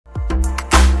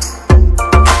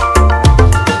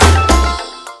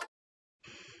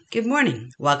Good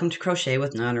morning. Welcome to Crochet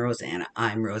with Nonna Rosanna.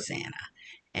 I'm Rosanna,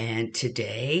 and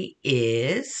today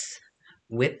is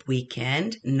WIP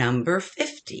weekend number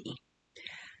 50,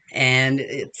 and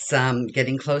it's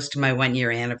getting close to my 1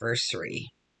 year anniversary.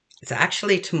 It's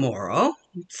actually tomorrow,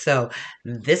 so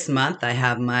this month I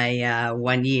have my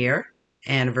 1 year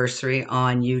anniversary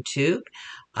on YouTube.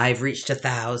 I've reached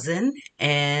 1,000,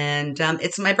 and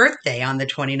it's my birthday on the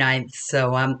 29th,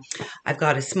 so I've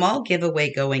got a small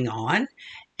giveaway going on,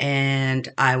 and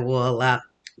I will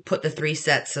put the 3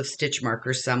 sets of stitch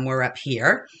markers somewhere up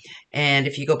here. And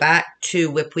if you go back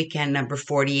to WIP weekend number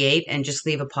 48 and just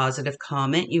leave a positive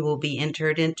comment, you will be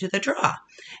entered into the draw.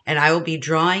 And I will be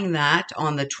drawing that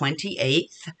on the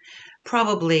 28th,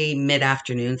 probably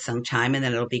mid-afternoon sometime, and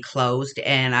then it'll be closed,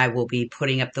 and I will be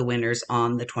putting up the winners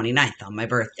on the 29th, on my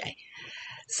birthday.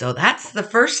 So that's the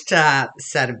first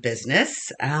set of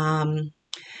business.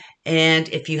 And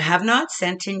if you have not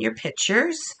sent in your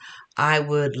pictures, I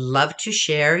would love to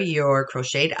share your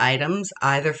crocheted items,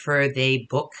 either for the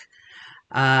book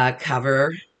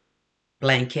cover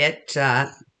blanket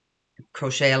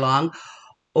crochet along,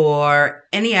 or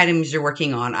any items you're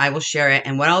working on. I will share it.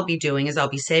 And what I'll be doing is I'll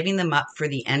be saving them up for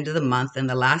the end of the month, and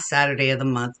the last Saturday of the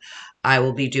month, I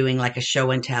will be doing like a show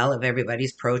and tell of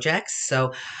everybody's projects.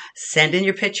 So send in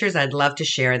your pictures. I'd love to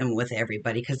share them with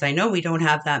everybody, because I know we don't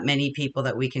have that many people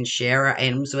that we can share our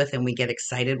items with, and we get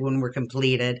excited when we're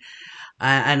completed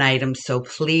an item. So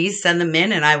please send them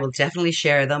in, and I will definitely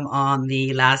share them on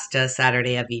the last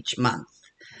Saturday of each month.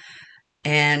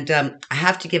 And I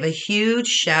have to give a huge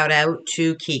shout out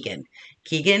to Keegan.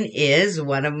 Keegan is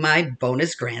one of my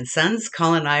bonus grandsons.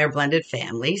 Colin and I are blended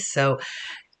families. So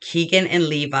Keegan and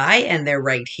Levi, and they're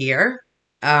right here,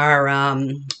 are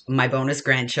my bonus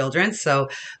grandchildren. So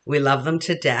we love them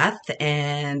to death.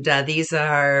 And these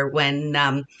are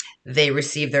when they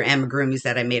received their amigurumis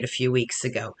that I made a few weeks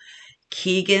ago.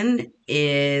 Keegan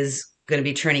is going to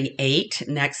be turning 8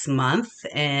 next month.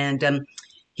 And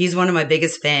he's one of my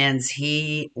biggest fans.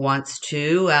 He wants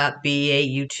to be a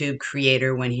YouTube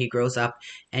creator when he grows up.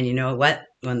 And you know what?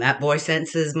 When that boy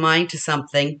sets his mind to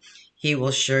something, he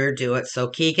will sure do it. So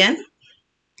Keegan,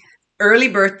 early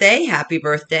birthday, happy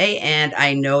birthday. And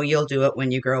I know you'll do it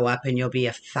when you grow up, and you'll be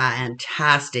a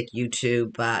fantastic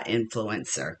YouTube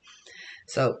influencer.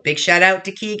 So big shout out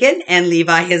to Keegan and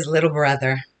Levi, his little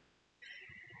brother.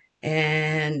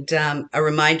 And a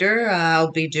reminder,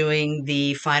 I'll be doing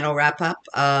the final wrap-up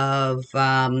of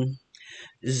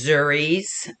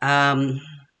Zuri's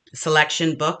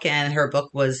selection book, and her book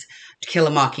was To Kill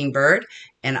a Mockingbird,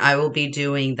 and I will be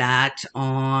doing that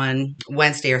on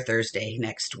Wednesday or Thursday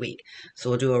next week.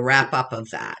 So we'll do a wrap-up of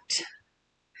that.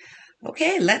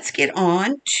 Okay, let's get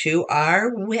on to our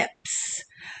WIPs.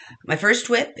 My first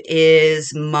WIP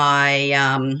is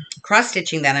my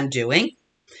cross-stitching that I'm doing.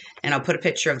 And I'll put a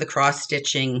picture of the cross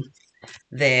stitching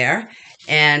there.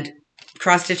 And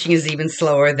cross stitching is even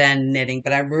slower than knitting,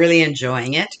 but I'm really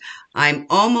enjoying it. I'm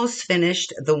almost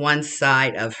finished the one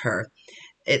side of her.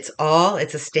 It's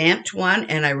a stamped one,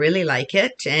 and I really like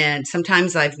it. And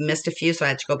sometimes I've missed a few, so I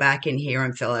had to go back in here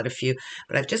and fill out a few.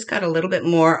 But I've just got a little bit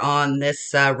more on this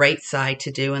right side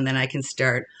to do, and then I can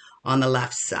start on the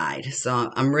left side.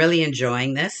 So I'm really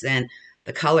enjoying this, and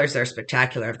the colors are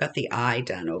spectacular. I've got the eye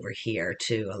done over here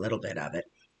too, a little bit of it.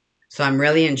 So I'm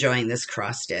really enjoying this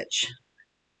cross stitch.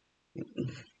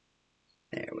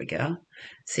 There we go.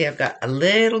 See, I've got a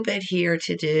little bit here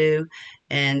to do,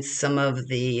 and some of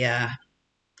the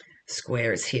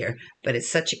squares here, but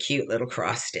it's such a cute little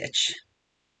cross stitch.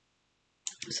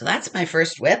 So that's my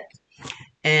first WIP.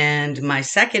 And my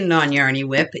second non-yarny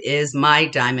WIP is my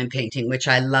diamond painting, which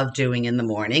I love doing in the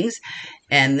mornings.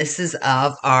 And this is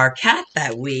of our cat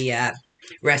that we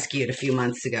rescued a few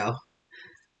months ago.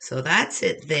 So that's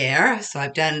it there. So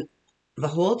I've done the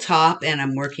whole top, and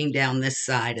I'm working down this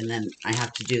side, and then I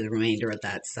have to do the remainder of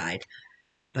that side.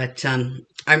 But I'm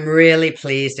really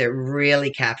pleased. It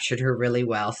really captured her really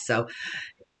well. So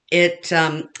it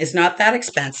is not that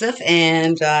expensive,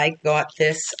 and I got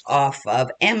this off of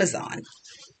Amazon.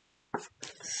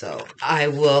 So I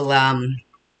will, I'm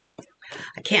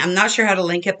not sure how to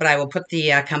link it, but I will put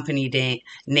the company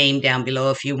name down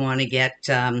below if you want to get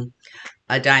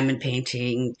a diamond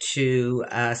painting to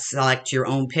select your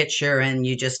own picture, and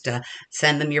you just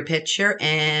send them your picture,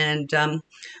 and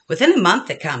within a month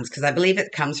it comes, because I believe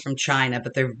it comes from China,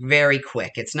 but they're very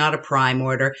quick. It's not a prime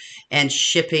order, and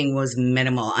shipping was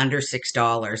minimal, under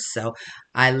 $6. So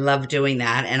I love doing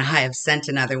that, and I have sent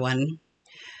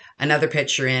another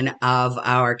picture in of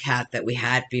our cat that we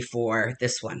had before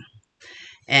this one.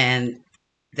 And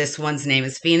this one's name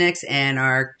is Phoenix, and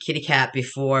our kitty cat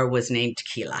before was named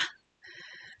Tequila.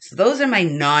 So those are my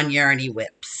non-yarny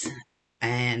WIPs.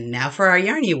 And now for our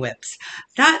yarny WIPs.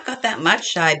 Not got that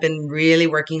much. I've been really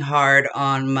working hard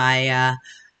on my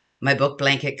my book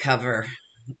blanket cover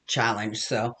challenge.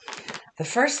 So the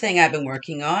first thing I've been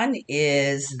working on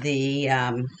is the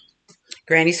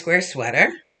granny square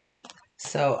sweater.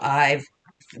 So I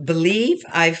believe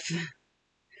I've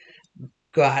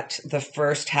got the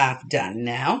first half done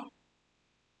now.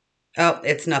 Oh,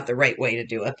 it's not the right way to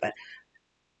do it, but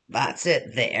that's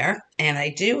it there. And I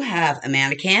do have a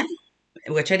mannequin,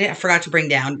 which I forgot to bring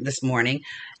down this morning.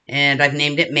 And I've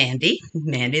named it Mandy,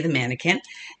 Mandy the mannequin.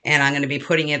 And I'm going to be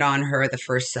putting it on her the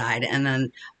first side. And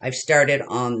then I've started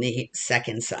on the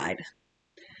second side.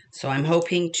 So I'm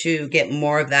hoping to get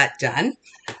more of that done.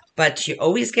 But you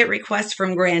always get requests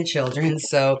from grandchildren.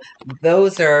 So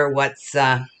those are what's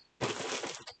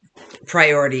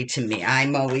priority to me.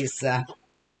 I'm always the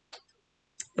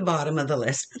bottom of the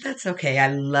list, but that's okay. I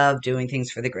love doing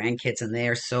things for the grandkids, and they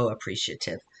are so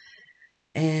appreciative.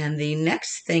 And the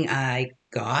next thing I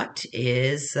got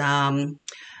is I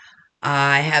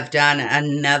have done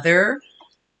another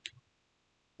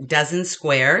dozen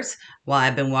squares while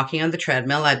I've been walking on the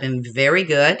treadmill. I've been very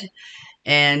good,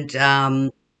 and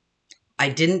I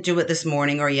didn't do it this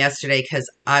morning or yesterday because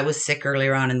I was sick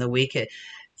earlier on in the week.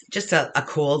 Just a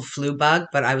cold flu bug,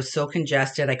 but I was so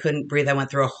congested I couldn't breathe. I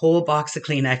went through a whole box of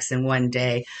Kleenex in one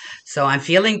day. So I'm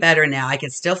feeling better now. I can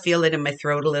still feel it in my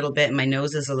throat a little bit, and my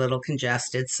nose is a little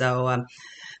congested. So,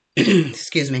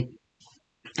 excuse me.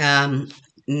 Um,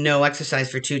 no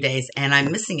exercise for 2 days, and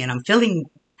I'm missing it. I'm feeling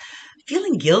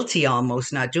guilty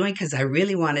almost not doing because I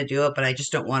really want to do it, but I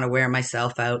just don't want to wear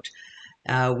myself out.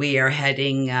 We are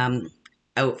heading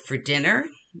out for dinner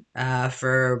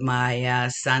for my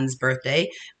son's birthday. It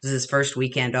was his first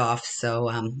weekend off,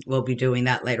 so we'll be doing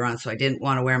that later on. So I didn't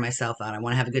want to wear myself out. I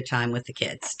want to have a good time with the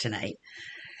kids tonight.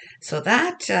 So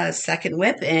that second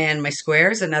WIP, and my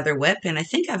squares, another WIP, and I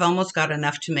think I've almost got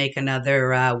enough to make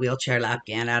another wheelchair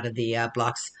lapgan out of the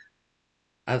blocks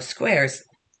of squares.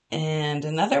 And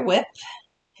another WIP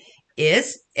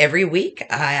is every week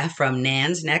from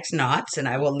Nan's Next Knots, and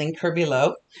I will link her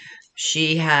below.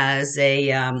 She has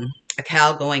a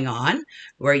cal going on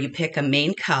where you pick a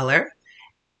main color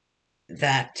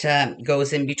that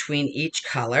goes in between each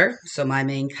color. So my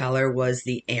main color was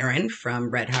the Erin from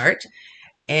Red Heart.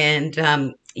 And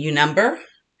you number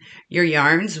your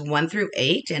yarns 1 through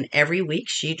 8, and every week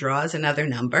she draws another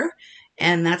number,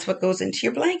 and that's what goes into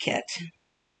your blanket.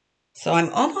 So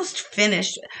I'm almost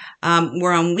finished.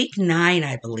 We're on week 9,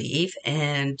 I believe,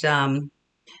 and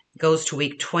goes to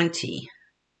week 20.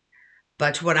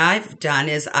 But what I've done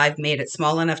is I've made it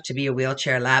small enough to be a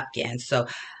wheelchair lapgan. So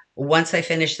once I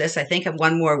finish this, I think of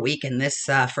one more week and this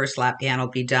first lapgan will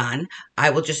be done.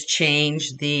 I will just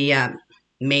change the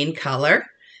main color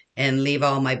and leave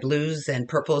all my blues and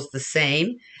purples the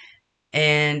same,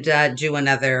 and do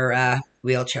another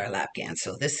wheelchair lapgan.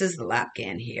 So this is the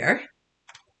lapgan here.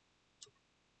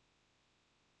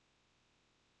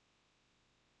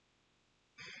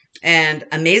 And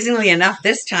amazingly enough,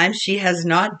 this time she has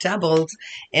not doubled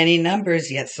any numbers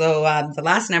yet. So the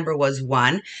last number was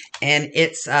 1, and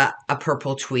it's a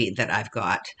purple tweed that I've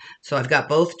got. So I've got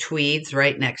both tweeds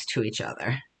right next to each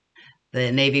other,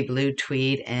 the navy blue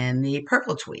tweed and the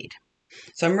purple tweed.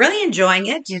 So I'm really enjoying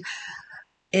it.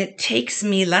 It takes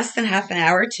me less than half an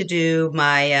hour to do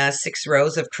my 6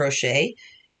 rows of crochet,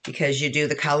 because you do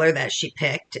the color that she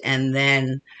picked, and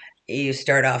then you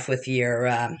start off with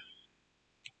your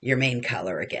main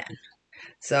color again.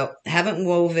 So haven't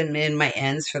woven in my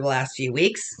ends for the last few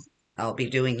weeks. I'll be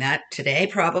doing that today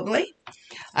probably.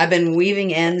 I've been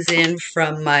weaving ends in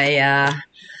from my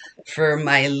for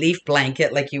my leaf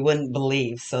blanket like you wouldn't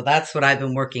believe. So that's what I've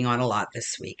been working on a lot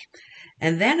this week.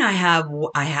 And then I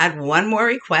had one more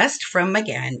request from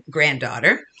my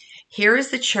granddaughter. Here is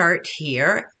the chart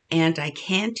here, and I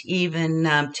can't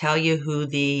even tell you who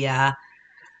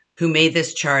made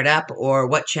this chart up or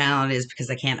what channel it is because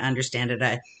I can't understand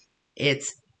it.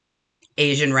 It's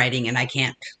Asian writing and I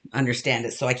can't understand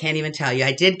it, so I can't even tell you.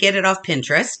 I did get it off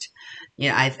Pinterest.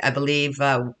 I believe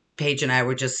Paige and I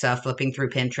were just flipping through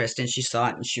Pinterest, and she saw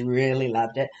it and she really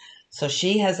loved it. So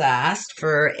she has asked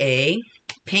for a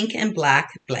pink and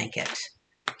black blanket.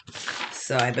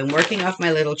 So I've been working off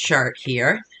my little chart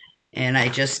here, and I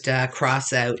just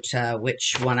cross out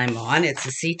which one I'm on. It's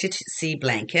a C to C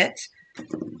blanket.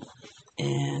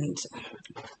 And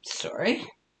sorry,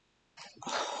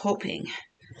 hoping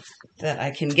that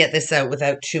I can get this out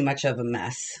without too much of a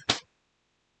mess.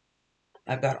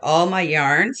 I've got all my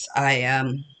yarns.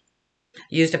 I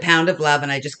used a pound of love,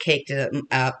 and I just caked it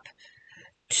up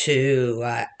to,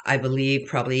 I believe,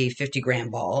 probably 50-gram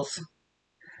balls.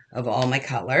 of all my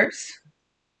colors,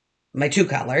 my two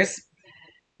colors.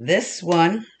 This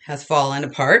one has fallen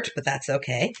apart, but that's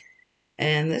okay.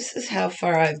 And this is how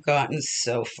far I've gotten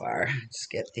so far.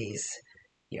 Just get these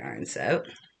yarns out.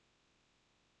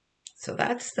 So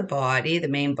that's the body, the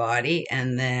main body,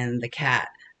 and then the cat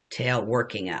tail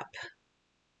working up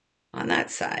on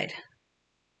that side.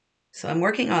 So I'm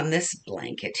working on this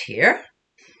blanket here.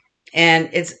 And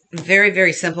it's very,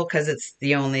 very simple because it's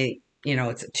the only,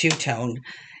 it's a two-tone.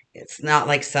 It's not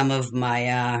like some of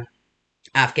my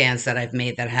Afghans that I've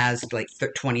made that has like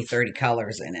 20, 30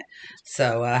 colors in it.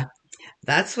 So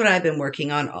that's what I've been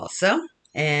working on also.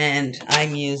 And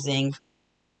I'm using,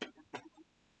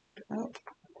 oh,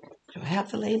 do I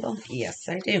have the label? Yes,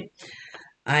 I do.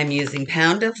 I'm using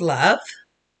Pound of Love.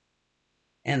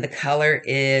 And the color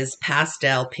is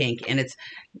pastel pink. And it's,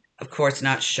 of course,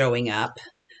 not showing up.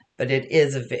 But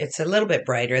it's a little bit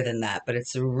brighter than that, but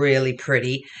it's really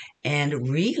pretty and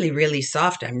really, really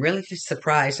soft. I'm really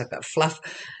surprised. I've got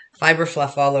fiber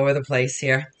fluff all over the place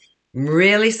here. I'm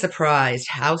really surprised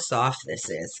how soft this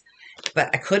is.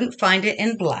 But I couldn't find it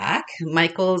in black.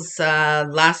 Michael's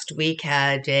last week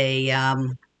had a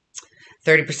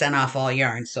 30% off all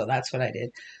yarns, so that's what I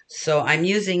did. So I'm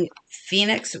using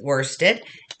Phoenix worsted.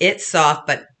 It's soft,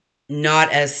 but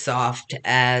not as soft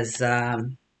as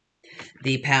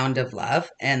the Pound of Love,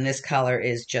 and this color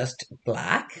is just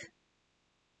black.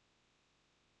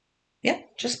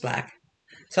 Yep, just black.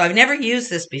 So I've never used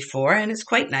this before, and it's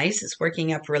quite nice. It's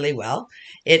working up really well.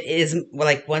 It is,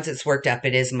 like, once it's worked up,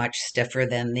 it is much stiffer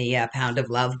than the Pound of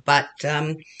Love, but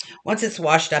once it's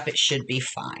washed up, it should be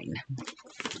fine.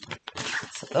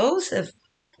 So those are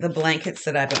the blankets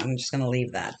that I'm just going to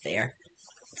leave that there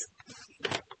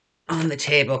on the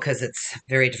table because it's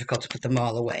very difficult to put them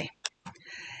all away.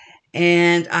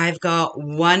 And I've got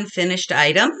one finished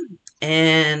item,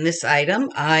 and this item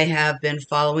I have been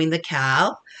following the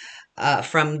Cal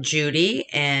from Judy,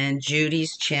 and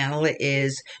Judy's channel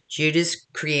is Judy's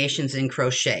Creations in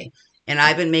Crochet. And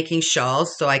I've been making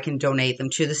shawls so I can donate them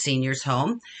to the seniors'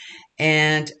 home.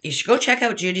 And you should go check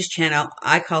out Judy's channel.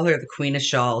 I call her the Queen of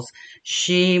Shawls.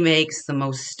 She makes the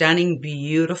most stunning,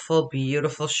 beautiful,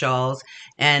 beautiful shawls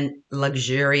and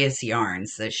luxurious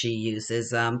yarns that she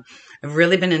uses. I've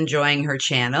really been enjoying her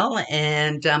channel,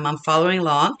 and I'm following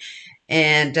along.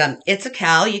 And it's a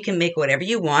Cal. You can make whatever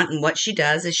you want. And what she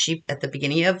does is at the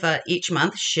beginning of each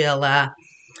month,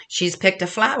 she's picked a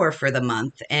flower for the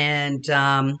month. And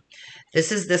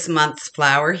this is this month's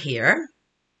flower here.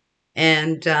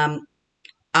 And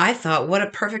I thought, what a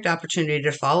perfect opportunity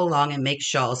to follow along and make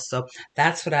shawls. So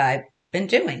that's what I've been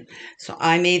doing. So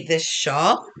I made this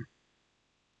shawl,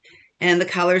 and the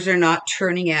colors are not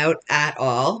turning out at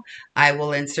all. I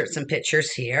will insert some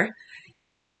pictures here.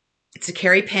 It's a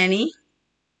Carrie Penny.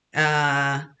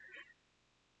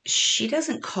 She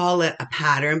doesn't call it a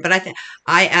pattern, but I think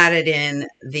I added in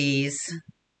these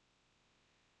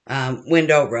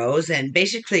window rows, and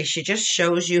basically she just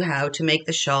shows you how to make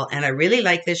the shawl. And I really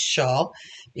like this shawl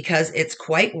because it's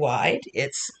quite wide.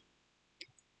 It's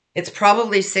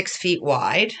probably 6 feet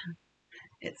wide.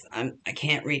 I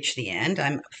can't reach the end.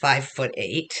 I'm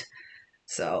 5'8".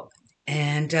 So,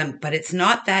 and but it's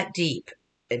not that deep.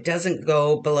 It doesn't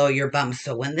go below your bum.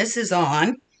 So when this is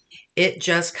on, it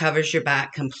just covers your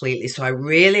back completely. So I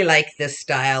really like this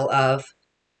style of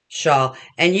shawl,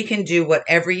 and you can do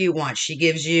whatever you want. She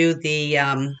gives you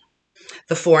the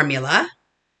formula,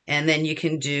 and then you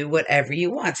can do whatever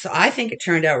you want. So I think it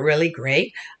turned out really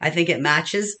great. I think it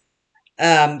matches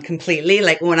completely.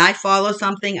 Like when I follow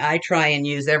something, I try and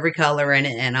use every color in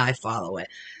it, and I follow it.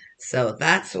 So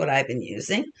that's what I've been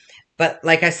using. But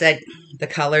like I said, the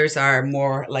colors are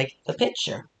more like the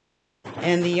picture.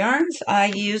 And the yarns I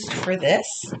used for this,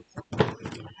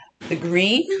 the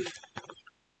green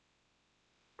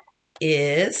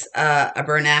is a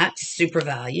Bernat Super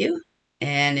Value,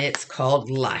 and it's called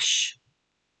Lush.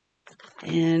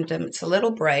 And it's a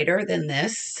little brighter than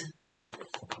this.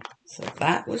 So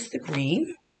that was the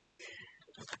green.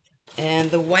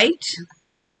 And the white,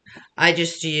 I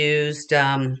just used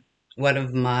one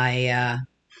of my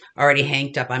already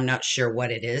hanked up. I'm not sure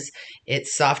what it is.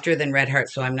 It's softer than Red Heart,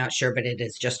 so I'm not sure, but it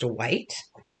is just a white.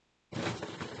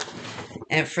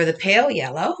 And for the pale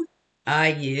yellow, I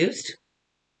used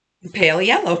pale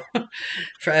yellow.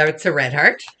 It's a Red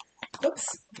Heart.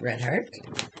 Oops, Red Heart.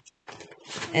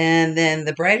 And then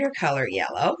the brighter color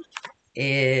yellow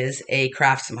is a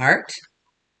Craft Smart,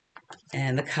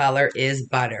 and the color is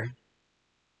Butter.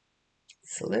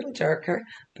 It's a little darker,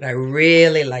 but I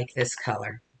really like this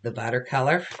color, the butter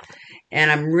color.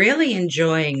 And I'm really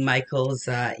enjoying Michael's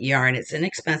yarn. It's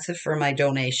inexpensive for my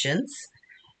donations,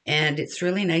 and it's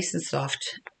really nice and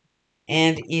soft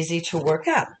and easy to work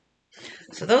up.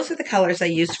 So those are the colors I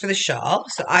used for the shawl.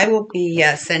 So I will be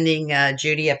sending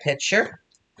Judy a picture.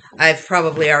 I've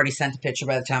probably already sent a picture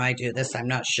by the time I do this. I'm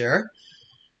not sure.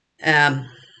 By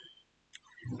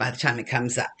the time it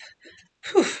comes up.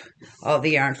 Whew, all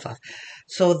the yarn fluff.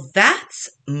 So that's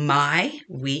my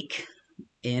week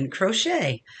in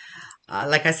crochet.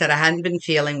 Like I said, I hadn't been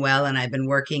feeling well, and I've been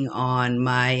working on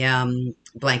my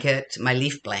blanket, my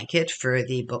leaf blanket for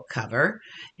the book cover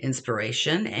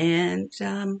inspiration. And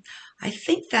I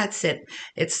think that's it.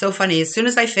 It's so funny. As soon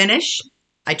as I finish,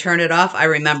 I turn it off, I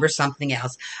remember something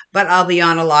else. But I'll be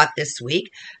on a lot this week.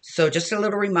 So just a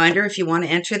little reminder, if you want to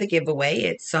enter the giveaway,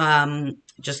 it's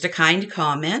just a kind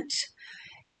comment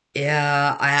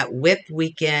at WIP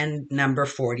weekend number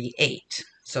 48.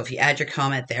 So if you add your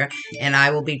comment there, and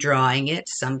I will be drawing it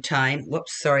sometime,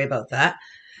 whoops, sorry about that,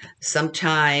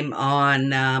 sometime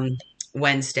on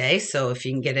Wednesday. So if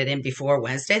you can get it in before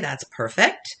Wednesday, that's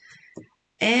perfect.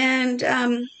 And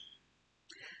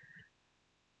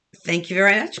thank you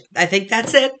very much. I think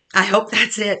that's it. I hope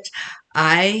that's it.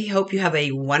 I hope you have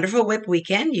a wonderful WIP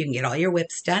weekend. You can get all your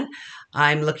WIPs done.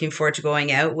 I'm looking forward to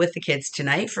going out with the kids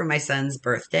tonight for my son's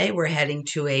birthday. We're heading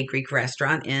to a Greek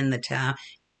restaurant in the town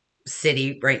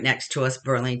city right next to us,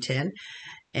 Burlington.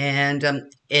 And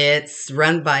it's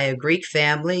run by a Greek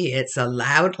family. It's a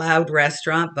loud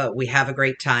restaurant, but we have a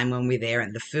great time when we're there.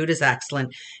 And the food is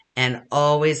excellent. And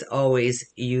always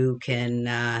you can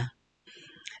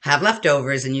have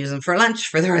leftovers and use them for lunch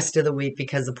for the rest of the week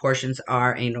because the portions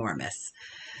are enormous.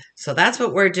 So that's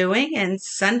what we're doing. And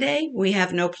Sunday, we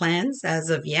have no plans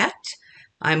as of yet.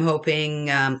 I'm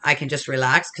hoping I can just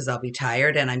relax because I'll be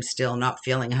tired and I'm still not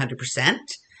feeling 100%.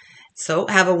 So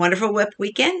have a wonderful WIP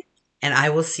weekend, and I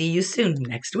will see you soon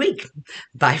next week.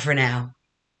 Bye for now.